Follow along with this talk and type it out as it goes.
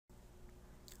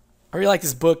I really like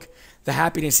this book, The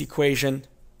Happiness Equation.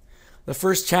 The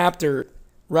first chapter,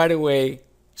 right away,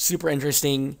 super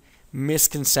interesting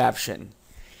misconception.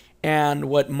 And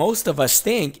what most of us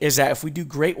think is that if we do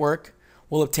great work,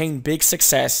 we'll obtain big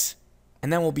success,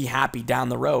 and then we'll be happy down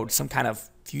the road, some kind of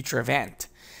future event.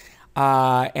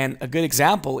 And a good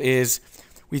example is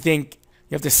we think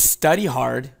you have to study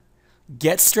hard,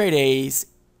 get straight A's,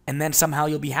 and then somehow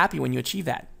you'll be happy when you achieve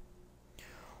that.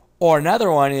 Or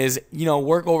another one is,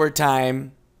 work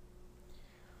overtime,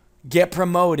 get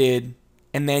promoted,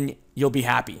 and then you'll be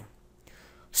happy.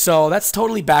 So that's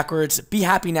totally backwards. Be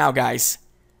happy now, guys.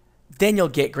 Then you'll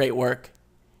get great work,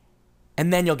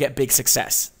 and then you'll get big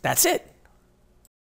success. That's it.